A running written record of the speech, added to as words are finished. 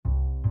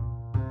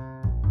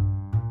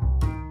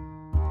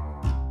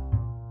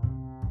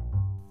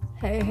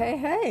Hey, hey,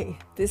 hey!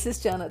 This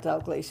is Janet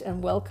Dalgleish,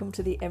 and welcome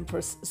to the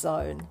Empress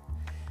Zone.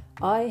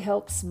 I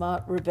help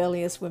smart,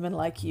 rebellious women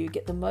like you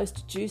get the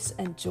most juice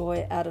and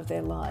joy out of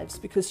their lives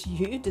because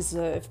you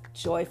deserve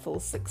joyful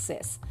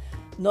success,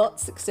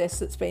 not success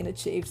that's been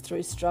achieved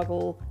through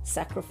struggle,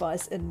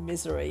 sacrifice, and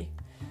misery.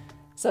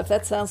 So if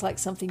that sounds like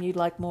something you'd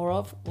like more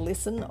of,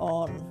 listen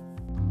on.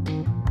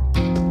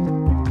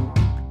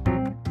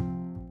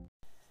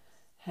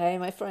 Hey,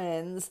 my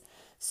friends.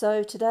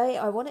 So today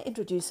I want to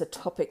introduce a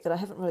topic that I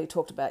haven't really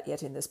talked about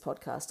yet in this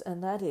podcast,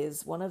 and that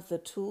is one of the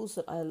tools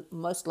that I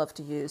most love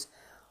to use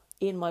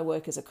in my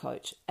work as a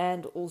coach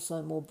and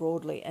also more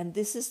broadly, and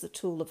this is the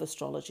tool of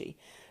astrology.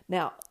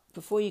 Now,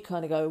 before you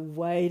kind of go,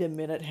 wait a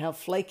minute, how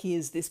flaky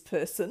is this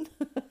person?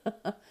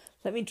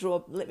 let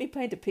me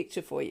paint a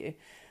picture for you.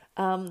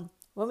 When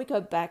we go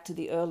back to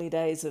the early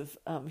days of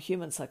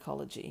human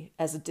psychology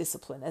as a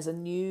discipline, as a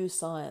new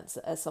science,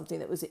 as something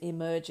that was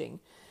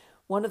emerging,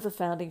 one of the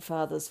founding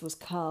fathers was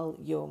Carl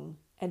Jung,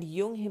 and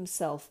Jung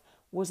himself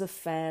was a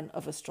fan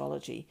of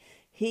astrology.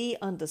 He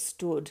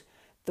understood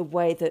the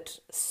way that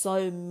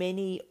so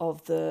many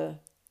of the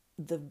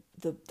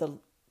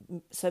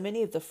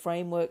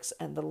frameworks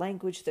and the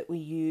language that we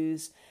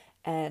use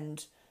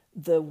and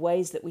the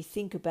ways that we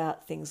think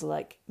about things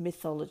like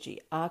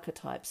mythology,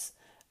 archetypes,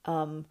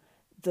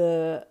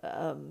 the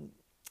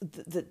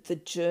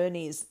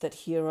journeys that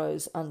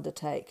heroes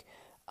undertake,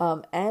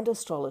 and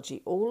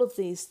astrology, all of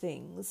these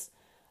things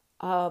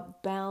are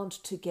bound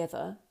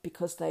together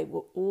because they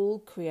were all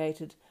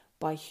created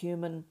by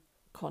human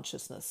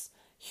consciousness,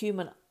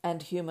 human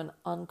and human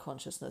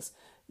unconsciousness.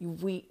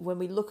 When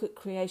we look at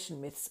creation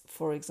myths,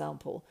 for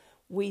example,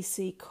 we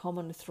see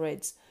common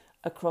threads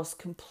across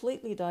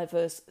completely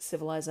diverse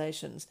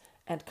civilizations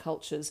and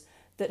cultures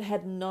that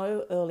had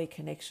no early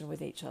connection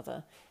with each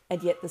other,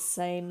 and yet the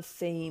same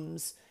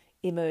themes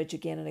emerge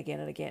again and again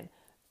and again.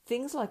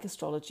 Things like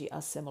astrology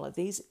are similar.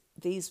 These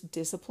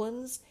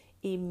disciplines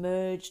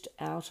emerged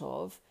out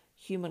of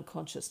human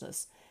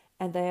consciousness,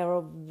 and they are a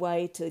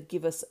way to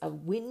give us a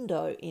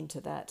window into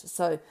that.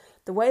 So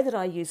the way that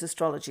I use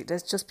astrology,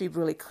 let's just be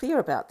really clear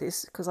about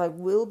this, because I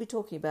will be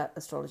talking about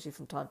astrology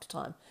from time to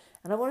time,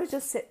 and I want to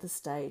just set the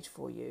stage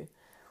for you.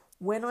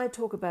 When I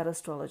talk about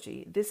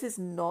astrology, this is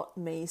not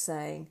me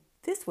saying,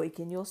 this week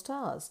in your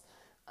stars,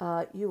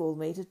 you will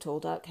meet a tall,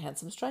 dark,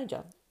 handsome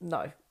stranger.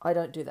 No, I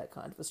don't do that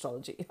kind of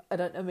astrology. I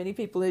don't know many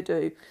people who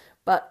do.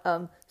 But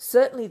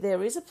certainly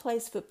there is a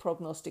place for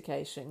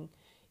prognostication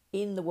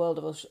in the world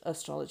of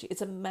astrology.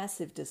 It's a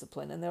massive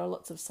discipline, and there are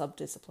lots of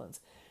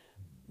sub-disciplines.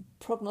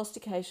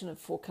 Prognostication and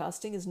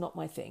forecasting is not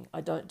my thing. I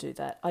don't do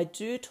that. I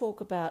do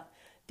talk about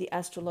the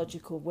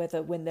astrological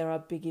weather when there are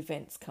big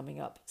events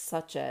coming up,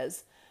 such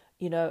as,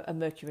 a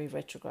Mercury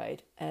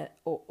retrograde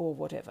or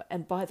whatever.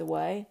 And by the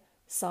way,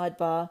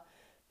 sidebar,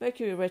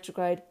 Mercury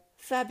retrograde,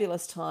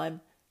 fabulous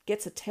time,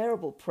 gets a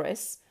terrible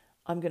press.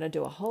 I'm going to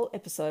do a whole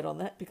episode on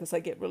that because I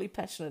get really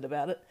passionate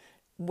about it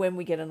when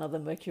we get another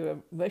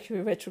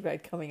Mercury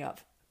retrograde coming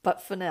up.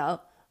 But for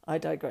now, I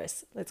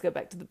digress. Let's go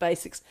back to the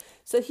basics.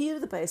 So here are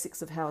the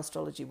basics of how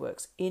astrology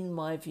works, in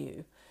my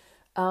view.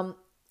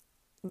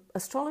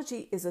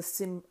 Astrology is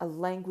a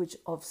language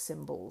of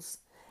symbols.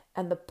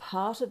 And the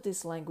part of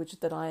this language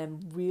that I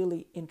am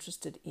really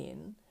interested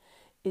in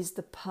is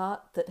the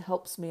part that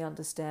helps me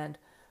understand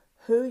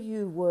who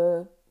you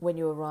were when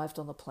you arrived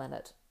on the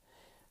planet.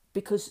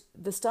 Because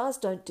the stars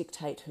don't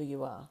dictate who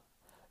you are.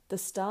 The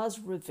stars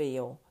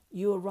reveal.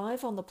 You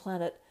arrive on the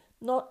planet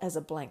not as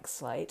a blank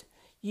slate.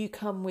 You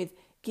come with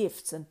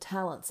gifts and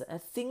talents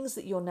and things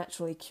that you're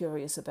naturally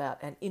curious about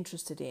and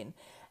interested in.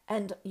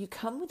 And you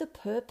come with a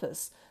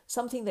purpose,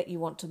 something that you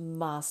want to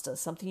master,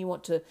 something you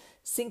want to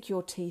sink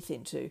your teeth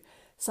into,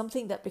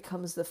 something that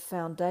becomes the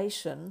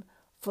foundation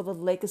for the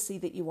legacy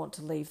that you want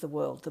to leave the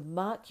world, the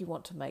mark you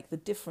want to make, the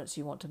difference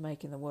you want to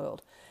make in the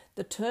world.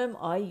 The term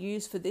I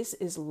use for this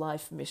is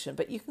life mission,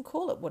 but you can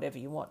call it whatever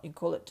you want. You can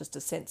call it just a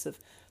sense of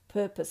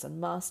purpose and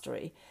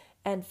mastery.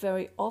 And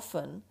very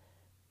often,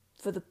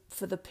 for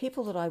the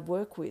people that I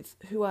work with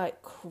who are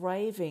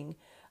craving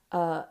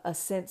a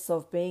sense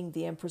of being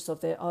the empress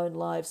of their own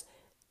lives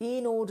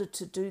in order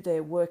to do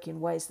their work in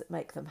ways that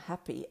make them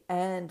happy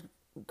and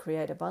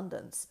create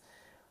abundance,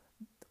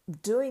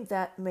 doing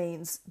that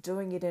means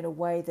doing it in a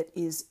way that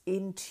is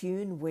in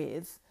tune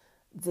with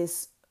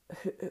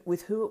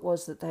who it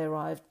was that they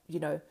arrived.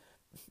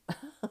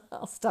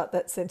 I'll start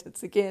that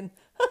sentence again.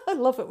 I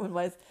love it when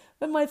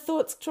my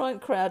thoughts try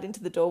and crowd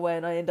into the doorway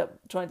and I end up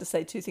trying to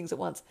say two things at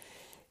once.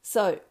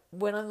 So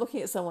when I'm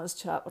looking at someone's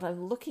chart, what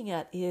I'm looking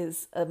at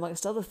is,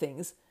 amongst other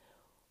things,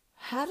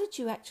 how did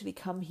you actually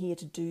come here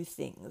to do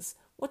things?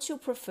 What's your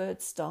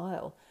preferred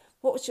style?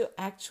 What was your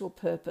actual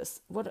purpose?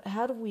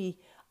 How do we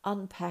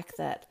unpack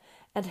that?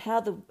 And how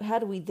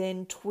do we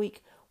then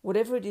tweak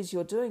whatever it is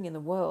you're doing in the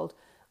world,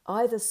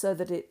 either so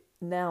that it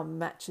now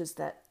matches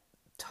that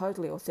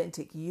totally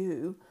authentic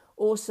you,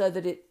 or so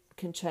that it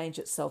can change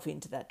itself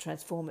into that,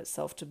 transform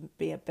itself to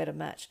be a better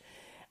match.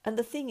 And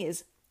the thing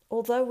is,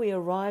 although we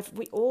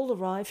all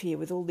arrive here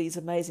with all these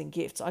amazing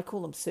gifts, I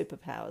call them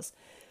superpowers.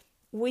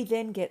 we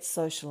then get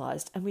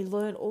socialized and we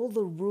learn all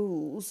the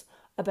rules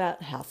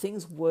about how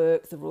things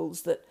work, the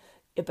rules that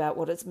about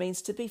what it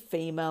means to be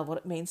female, what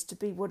it means to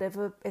be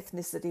whatever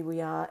ethnicity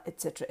we are,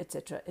 etc.,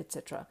 etc.,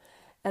 etc.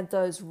 And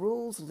those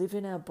rules live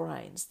in our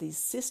brains. These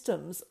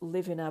systems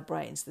live in our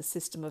brains. The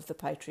system of the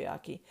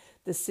patriarchy,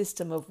 the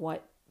system of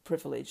white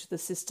privilege, the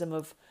system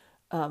of,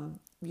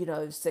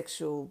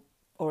 sexual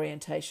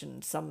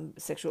orientation, some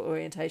sexual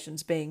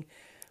orientations being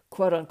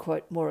quote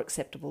unquote more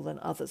acceptable than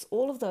others.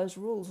 All of those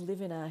rules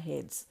live in our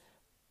heads,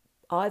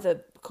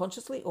 either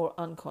consciously or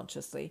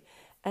unconsciously,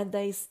 and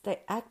they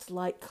act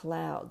like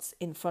clouds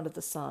in front of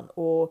the sun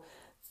or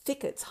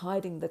thickets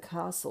hiding the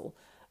castle.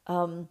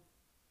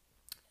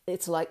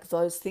 It's like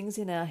those things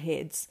in our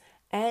heads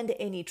and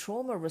any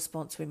trauma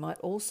response we might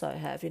also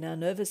have in our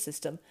nervous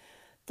system.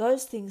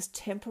 Those things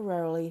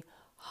temporarily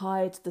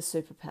hide the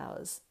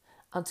superpowers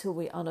until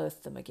we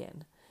unearth them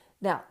again.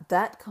 Now,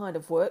 that kind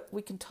of work,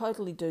 we can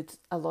totally do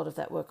a lot of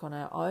that work on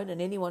our own, and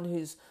anyone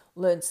who's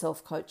learned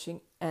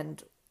self-coaching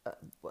and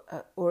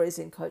or is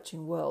in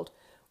coaching world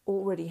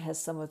already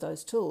has some of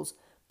those tools.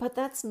 But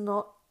that's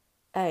not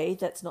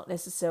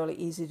necessarily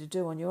easy to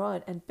do on your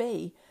own, and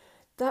B,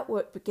 that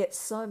work gets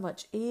so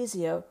much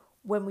easier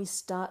when we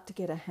start to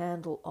get a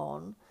handle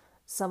on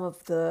some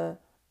of the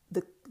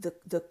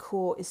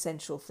core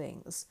essential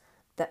things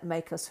that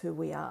make us who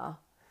we are,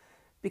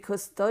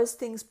 because those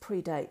things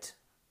predate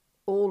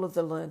all of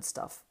the learned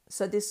stuff.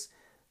 So this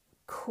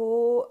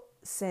core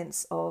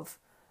sense of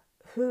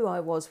who I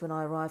was when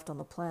I arrived on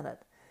the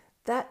planet,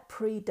 that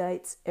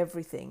predates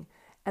everything.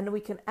 And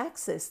we can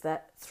access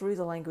that through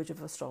the language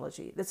of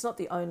astrology. That's not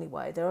the only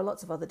way. There are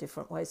lots of other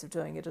different ways of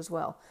doing it as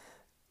well.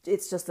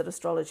 It's just that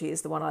astrology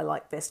is the one I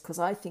like best because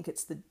I think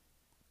it's the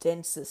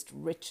densest,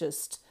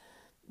 richest,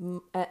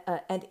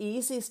 and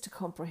easiest to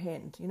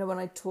comprehend. You know, when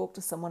I talk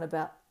to someone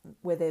about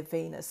where their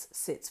Venus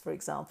sits, for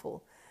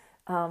example,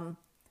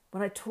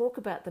 when I talk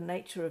about the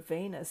nature of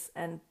Venus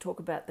and talk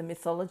about the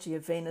mythology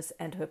of Venus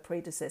and her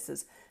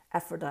predecessors,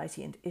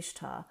 Aphrodite and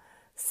Ishtar,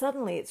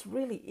 suddenly it's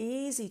really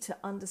easy to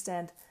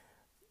understand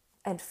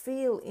and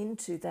feel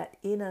into that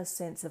inner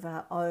sense of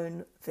our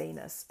own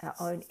Venus, our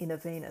own inner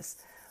Venus.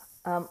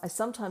 I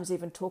sometimes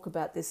even talk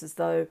about this as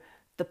though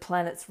the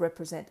planets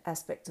represent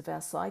aspects of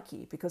our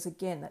psyche, because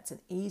again, that's an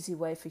easy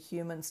way for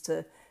humans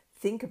to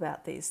think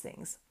about these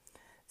things.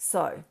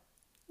 So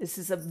this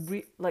is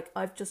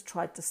I've just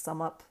tried to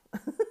sum up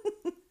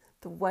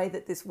the way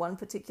that this one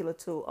particular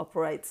tool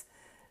operates.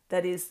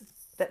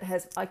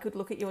 I could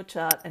look at your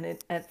chart and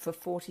for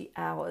 40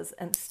 hours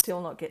and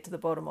still not get to the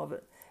bottom of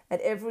it. And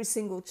every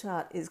single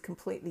chart is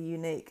completely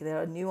unique. There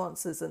are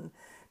nuances and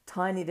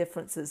tiny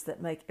differences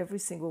that make every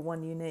single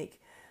one unique.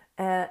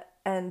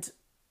 And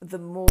the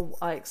more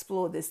I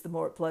explore this, the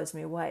more it blows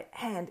me away.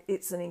 And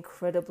it's an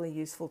incredibly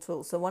useful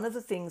tool. So one of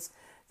the things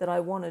that I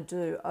want to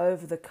do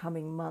over the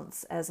coming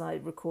months as I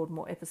record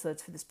more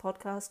episodes for this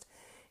podcast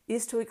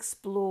is to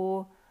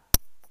explore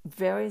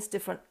various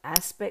different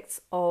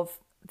aspects of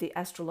the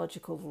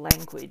astrological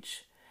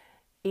language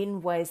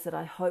in ways that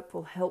I hope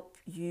will help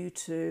you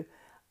to,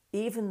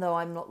 even though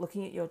I'm not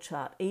looking at your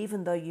chart,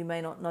 even though you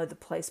may not know the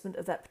placement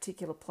of that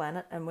particular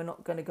planet, and we're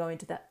not going to go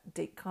into that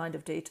kind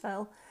of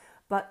detail,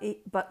 but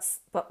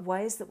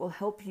ways that will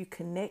help you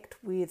connect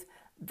with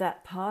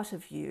that part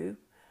of you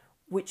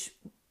which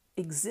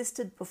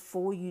existed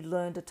before you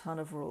learned a ton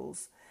of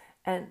rules.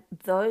 And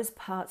those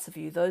parts of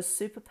you, those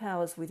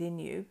superpowers within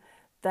you,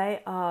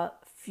 they are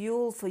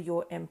fuel for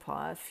your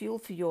empire, fuel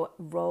for your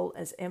role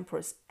as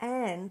empress,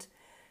 and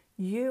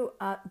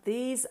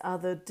these are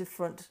the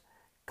different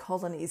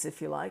colonies,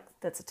 if you like.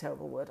 That's a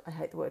terrible word. I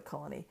hate the word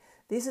colony.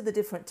 These are the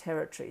different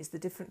territories, the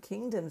different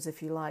kingdoms,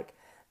 if you like,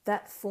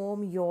 that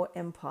form your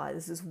empire.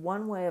 This is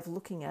one way of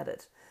looking at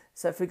it.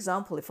 So, for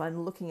example, if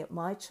I'm looking at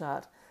my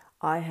chart,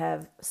 I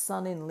have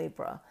Sun in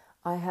Libra,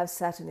 I have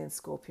Saturn in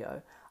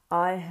Scorpio,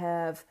 I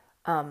have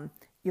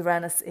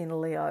Uranus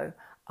in Leo,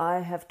 I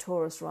have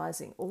Taurus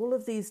rising. All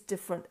of these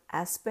different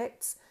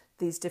aspects,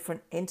 these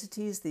different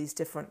entities, these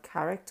different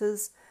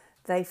characters,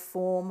 they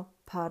form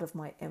part of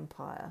my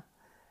empire.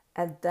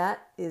 And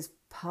that is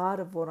part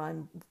of what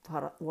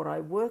I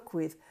work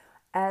with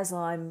as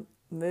I'm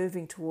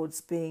moving towards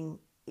being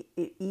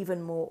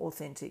even more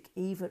authentic,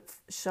 even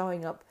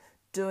showing up,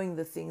 doing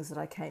the things that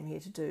I came here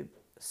to do,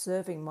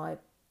 serving my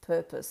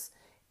purpose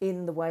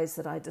in the ways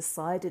that I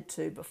decided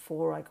to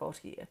before I got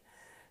here.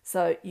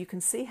 So you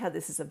can see how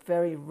this is a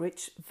very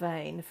rich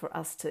vein for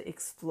us to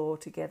explore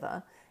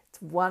together.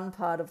 It's one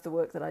part of the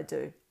work that I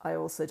do. I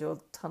also do a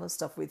ton of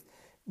stuff with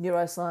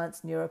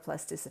neuroscience,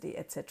 neuroplasticity,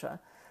 etc.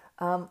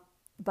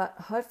 But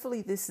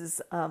hopefully this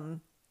has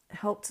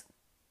helped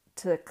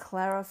to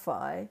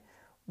clarify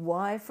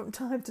why from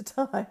time to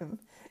time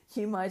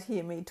you might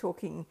hear me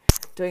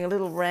doing a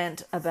little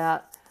rant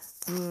about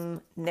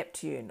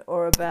Neptune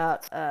or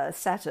about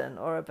Saturn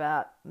or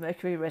about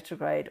Mercury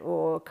retrograde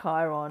or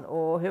Chiron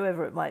or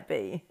whoever it might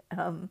be.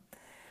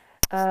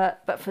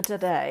 But for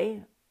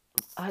today,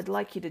 I'd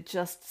like you to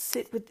just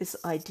sit with this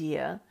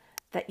idea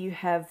that you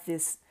have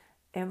this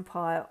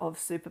empire of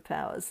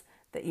superpowers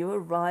that you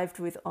arrived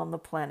with on the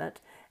planet.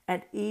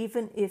 And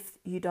even if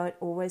you don't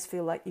always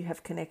feel like you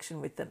have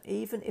connection with them,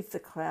 even if the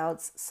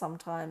clouds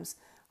sometimes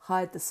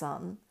hide the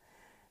sun,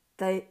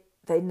 they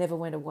never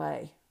went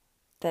away.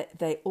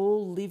 They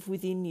all live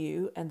within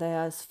you, and they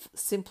are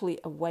simply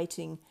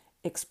awaiting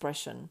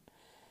expression.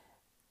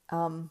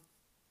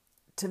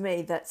 To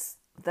me,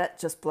 that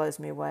just blows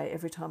me away.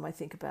 Every time I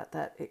think about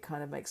that, it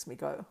kind of makes me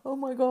go, oh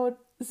my God,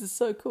 this is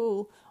so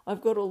cool.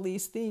 I've got all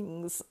these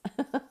things.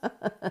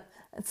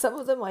 And some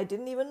of them I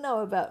didn't even know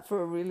about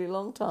for a really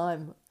long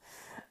time.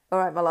 All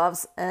right, my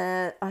loves,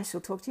 I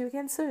shall talk to you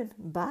again soon.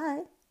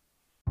 Bye.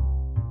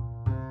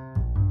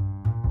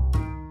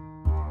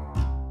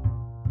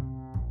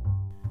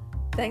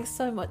 Thanks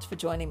so much for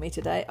joining me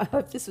today. I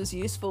hope this was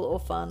useful or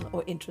fun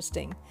or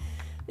interesting.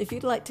 If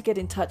you'd like to get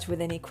in touch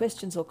with any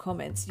questions or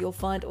comments, you'll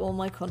find all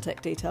my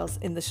contact details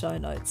in the show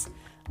notes.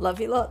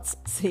 Love you lots.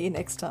 See you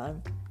next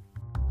time.